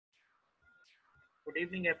Good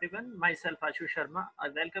evening, everyone. Myself, Ashu Sharma. I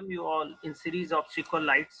welcome you all in series of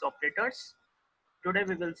SQLite operators. Today,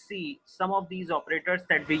 we will see some of these operators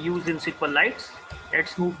that we use in SQLite.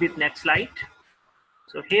 Let's move with next slide.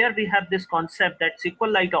 So here we have this concept that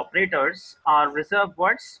SQLite operators are reserved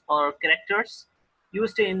words or characters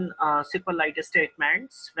used in SQLite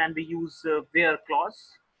statements when we use where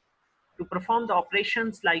clause to perform the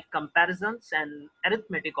operations like comparisons and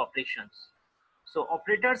arithmetic operations. So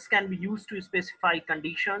operators can be used to specify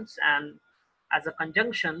conditions and as a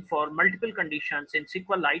conjunction for multiple conditions in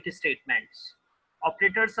SQLite statements.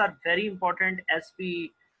 Operators are very important as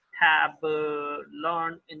we have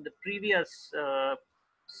learned in the previous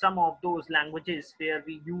some of those languages where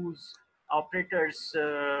we use operators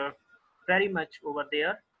very much over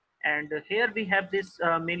there. And here we have this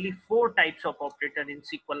mainly four types of operator in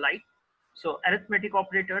SQLite. So arithmetic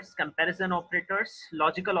operators, comparison operators,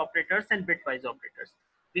 logical operators, and bitwise operators.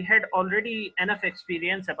 We had already enough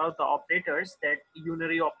experience about the operators, that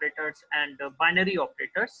unary operators and binary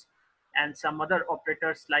operators, and some other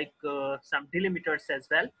operators like some delimiters as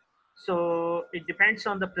well. So it depends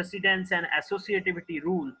on the precedence and associativity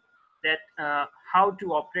rule that how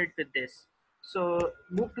to operate with this. So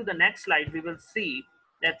move to the next slide, we will see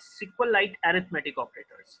that SQLite arithmetic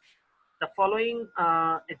operators. The following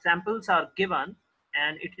examples are given,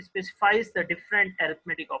 and it specifies the different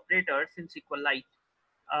arithmetic operators in SQLite.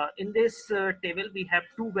 In this table, we have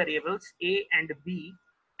two variables, A and B,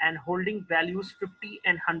 and holding values 50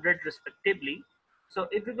 and 100 respectively. So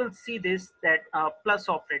if we will see this, that plus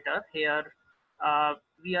operator here,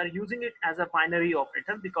 we are using it as a binary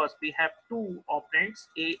operator because we have two operands,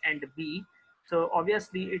 A and B. So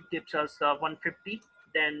obviously it gives us 150,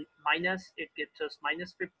 then minus, it gives us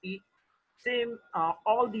minus 50. Same,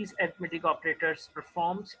 all these arithmetic operators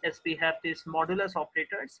performs as we have this modulus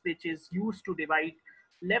operators, which is used to divide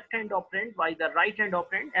left hand operand by the right hand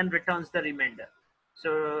operand and returns the remainder.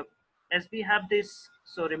 So as we have this,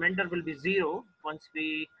 so remainder will be 0 once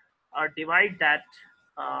we divide that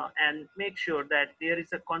and make sure that there is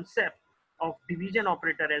a concept of division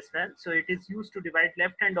operator as well. So it is used to divide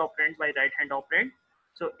left hand operand by right hand operand.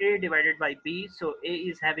 So A divided by B, so A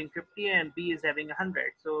is having 50 and B is having 100.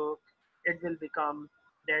 So it will become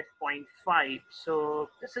that 0.5. So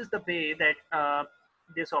this is the way that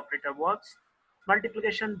this operator works.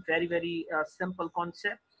 Multiplication, very simple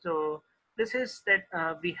concept. So this is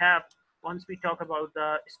that we have, once we talk about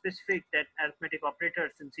the specific that arithmetic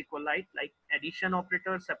operators in SQLite, like addition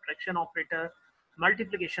operator, subtraction operator,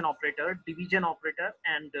 multiplication operator, division operator,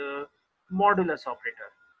 and modulus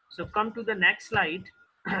operator. So come to the next slide.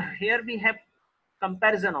 Here we have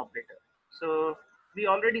comparison operator. So we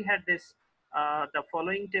already had this. The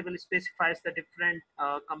following table specifies the different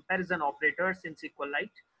comparison operators in SQLite.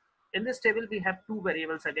 In this table, we have two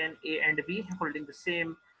variables again, A and B, holding the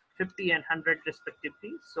same 50 and 100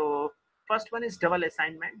 respectively. So first one is double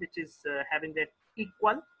assignment, which is having that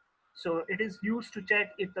equal. So it is used to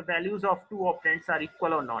check if the values of two operands are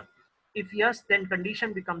equal or not. If yes, then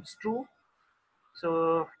condition becomes true.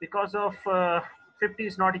 So because of 50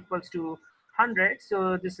 is not equals to 100,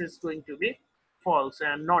 so this is going to be false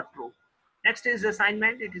and not true. Next is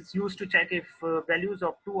assignment. It is used to check if values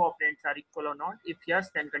of two operands are equal or not. If yes,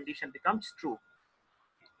 then condition becomes true.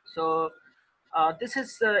 So this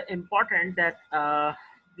is important that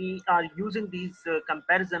we are using these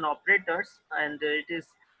comparison operators, and it is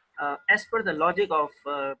as per the logic of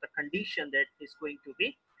the condition that is going to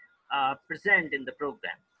be present in the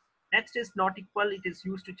program. Next is not equal. It is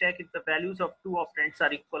used to check if the values of two operands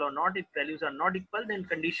are equal or not. If values are not equal, then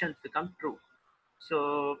conditions become true.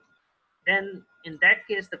 So then in that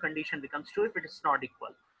case, the condition becomes true if it is not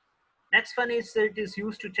equal. Next one is it is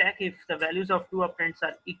used to check if the values of two operands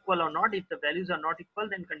are equal or not. If the values are not equal,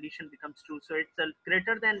 then condition becomes true. So it's a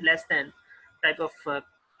greater than, less than type of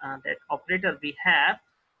that operator we have.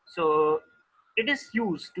 So it is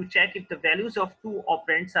used to check if the values of two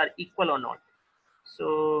operands are equal or not.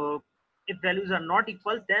 So if values are not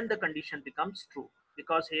equal, then the condition becomes true,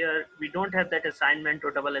 because here we don't have that assignment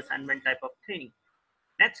or double assignment type of thing.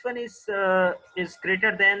 Next one is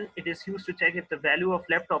greater than. It is used to check if the value of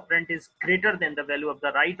left operand is greater than the value of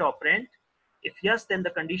the right operand. If yes, then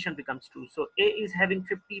the condition becomes true. So A is having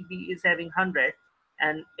 50, B is having 100,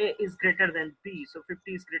 and A is greater than B. So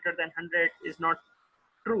 50 is greater than 100 is not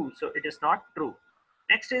true. So it is not true.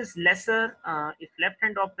 Next is lesser. If left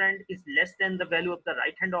hand operand is less than the value of the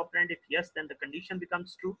right hand operand, if yes, then the condition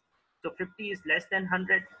becomes true. So 50 is less than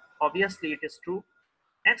 100. Obviously, it is true.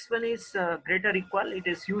 Next one is greater equal. It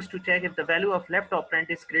is used to check if the value of left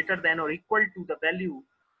operand is greater than or equal to the value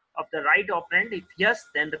of the right operand. If yes,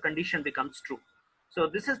 then the condition becomes true. So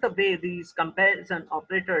this is the way these comparison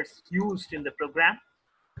operators used in the program.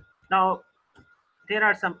 Now, there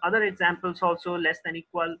are some other examples also. Less than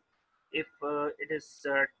equal, if it is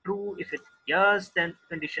true. If it's yes, then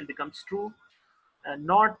condition becomes true.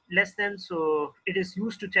 Not less than, so it is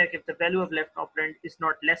used to check if the value of left operand is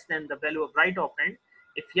not less than the value of right operand.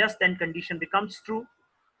 If yes, then condition becomes true.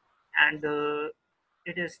 And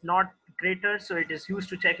it is not greater, so it is used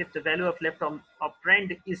to check if the value of left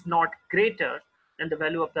operand is not greater than the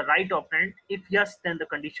value of the right operand. If yes, then the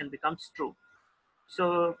condition becomes true.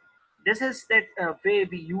 So this is that way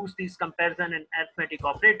we use these comparison and arithmetic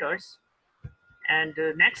operators. And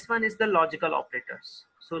next one is the logical operators.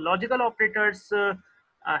 So logical operators,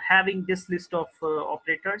 having this list of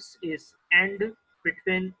operators is and,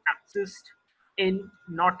 between, exist, in,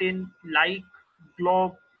 not in, like,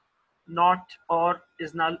 globe, not, or,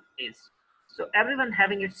 is null, is. So everyone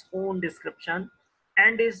having its own description.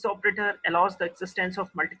 And is operator allows the existence of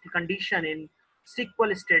multiple condition in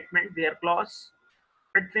SQL statement where clause.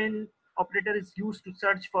 Between operator is used to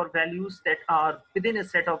search for values that are within a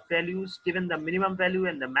set of values given the minimum value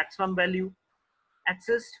and the maximum value.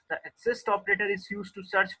 Exist, the exist operator is used to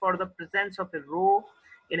search for the presence of a row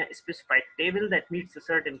in a specified table that meets a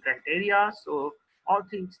certain criteria. So all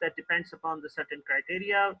things that depends upon the certain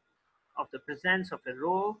criteria of the presence of a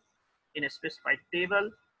row in a specified table.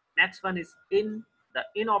 Next one is in. The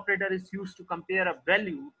in operator is used to compare a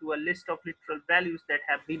value to a list of literal values that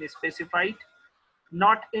have been specified.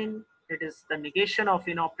 Not in, it is the negation of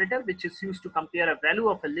in operator, which is used to compare a value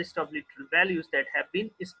of a list of literal values that have been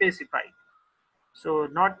specified. So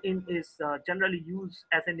not in is generally used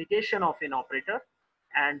as a negation of in operator,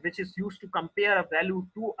 and which is used to compare a value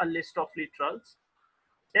to a list of literals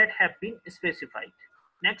that have been specified.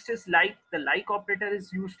 Next is like. The like operator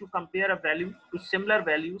is used to compare a value to similar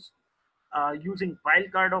values using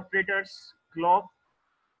wildcard operators. Glob,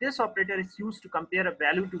 this operator is used to compare a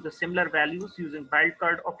value to the similar values using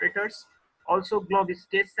wildcard operators. Also, glob is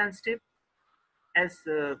case sensitive. As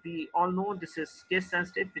we all know, this is case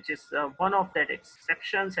sensitive, which is one of that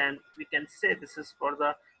exceptions, and we can say this is for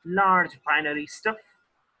the large binary stuff.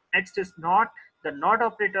 Next is not. The not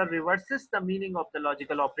operator reverses the meaning of the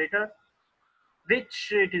logical operator,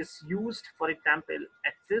 which it is used, for example,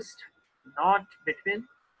 exist, not, between,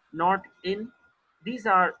 not, in. These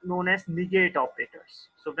are known as negate operators.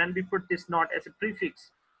 So when we put this not as a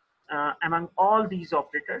prefix among all these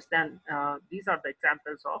operators, then these are the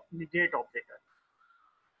examples of negate operator.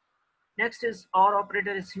 Next is or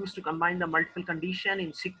operator is used to combine the multiple condition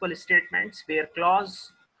in SQL statements where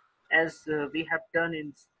clause, as we have done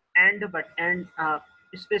in and, but and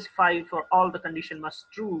specify for all the condition must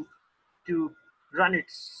true to run it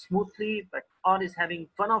smoothly, but or is having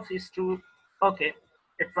one of these true, okay,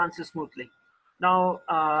 it runs smoothly. Now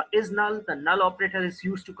is null, the null operator is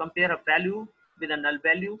used to compare a value with a null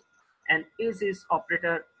value, and is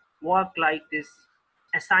operator work like this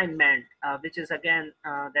assignment, which is again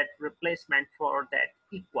that replacement for that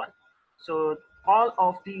equal. So all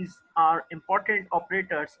of these are important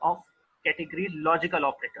operators of category logical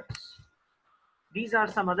operators. These are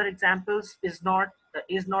some other examples. Is not, the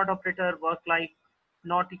is not operator work like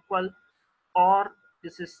not equal, or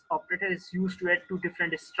this is operator is used to add two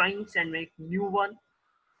different strings and make new one.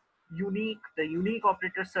 Unique, the unique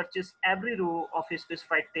operator searches every row of a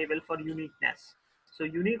specified table for uniqueness. So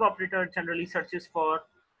unique operator generally searches for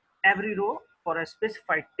every row for a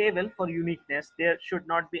specified table for uniqueness. There should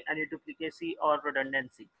not be any duplicacy or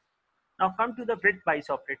redundancy. Now come to the bitwise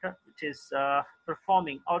operator, which is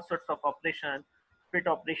performing all sorts of bit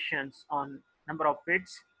operations on number of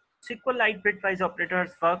bits. SQLite bitwise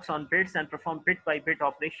operators works on bits and perform bit by bit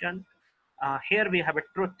operation. Here we have a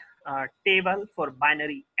truth table for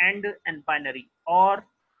binary and binary or.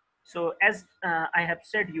 So as I have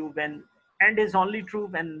said you, when and is only true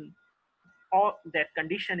when all that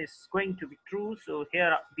condition is going to be true. So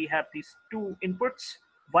here we have these two inputs,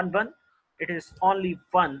 1 1, it is only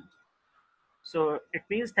 1. So it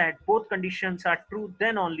means that both conditions are true,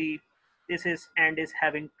 then only this is and is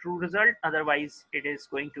having true result, otherwise it is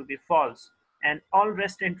going to be false. And all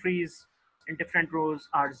rest entries in different rows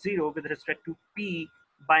are 0 with respect to P,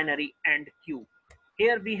 binary, and Q.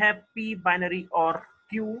 Here we have P, binary, or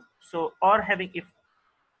Q. So or having, if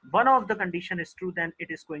one of the condition is true, then it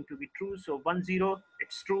is going to be true. So 1 0,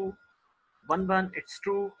 it's true. 1 1, it's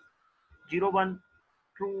true. 0 1,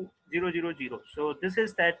 true. 0 0 0. So this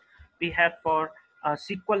is that we have for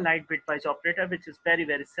SQLite bitwise operator, which is very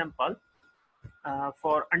simple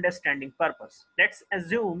for understanding purpose. Let's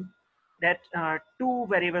assume that two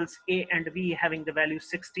variables a and b having the value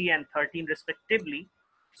 60 and 13 respectively.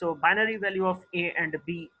 So binary value of a and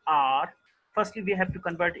b are firstly we have to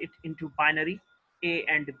convert it into binary A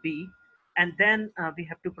and B, and then we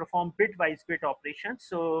have to perform bitwise bit operations.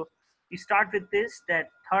 So we start with this, that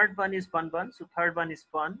third one is 1 1, so third one is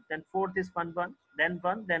 1, then fourth is 1 1, then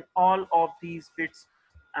 1, then all of these bits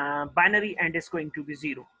binary and is going to be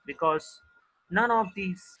 0, because none of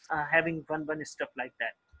these having 1 1 stuff like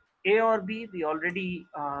that. A or B, we already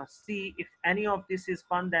see if any of this is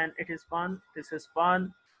 1, then it is 1, this is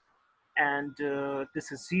 1, and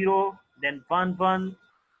this is 0, then 1 1,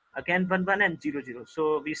 again 1 1, and 0 0.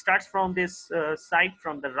 So we start from this side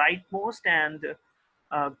from the rightmost, and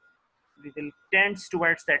uh, we will tend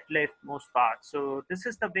towards that leftmost part. So this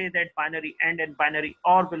is the way that binary AND and binary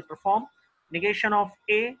OR will perform. Negation of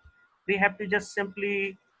A, we have to just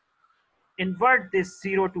simply invert this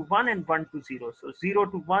 0 to 1 and 1 to 0. So 0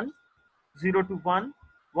 to 1, 0 to 1,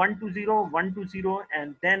 1 to 0, 1 to 0,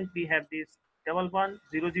 and then we have this double 1,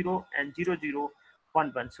 0 0, and 0 0,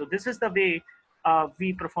 1 1. So this is the way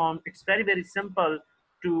we perform. It's very, very simple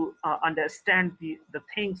to understand the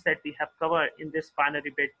things that we have covered in this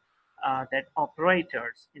binary bit that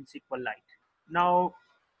operators in SQLite. Now,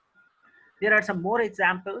 there are some more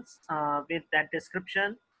examples with that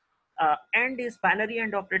description. AND is binary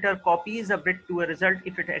AND operator copies a bit to a result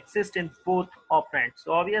if it exists in both operands.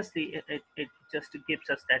 So obviously it just gives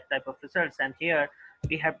us that type of results. And here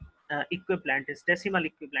we have equivalent is decimal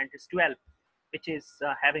equivalent is 12, which is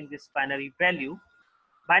having this binary value.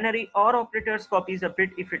 Binary OR operators copies a bit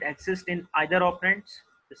if it exists in either operands.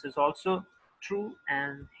 This is also true.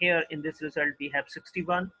 And here in this result we have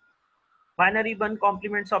 61. Binary 1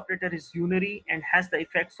 complements operator is unary and has the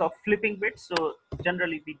effects of flipping bits. So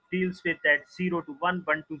generally we deals with that 0 to 1,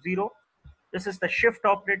 1 to 0. This is the shift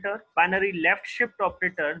operator. Binary left shift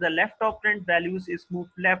operator. The left operand values is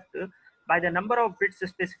moved left by the number of bits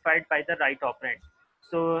specified by the right operand.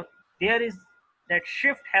 So there is that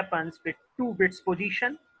shift happens with 2 bits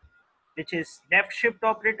position, which is left shift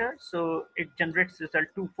operator. So it generates result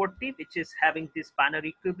 240, which is having this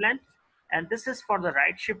binary equivalent. And this is for the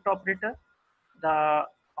right shift operator. The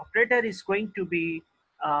operator is going to be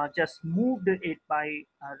just moved it by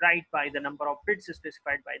right by the number of bits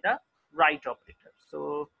specified by the right operator.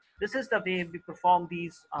 So this is the way we perform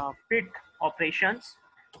these bit operations,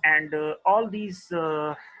 and all these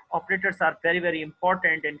operators are very, very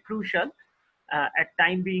important and crucial. At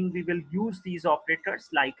time being, we will use these operators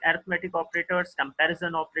like arithmetic operators,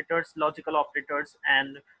 comparison operators, logical operators,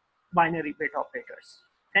 and binary bit operators.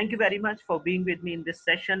 Thank you very much for being with me in this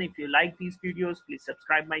session. If you like these videos, please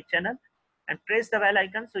subscribe my channel and press the bell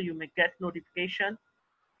icon so you may get notification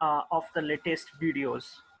of the latest videos.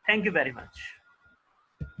 Thank you very much.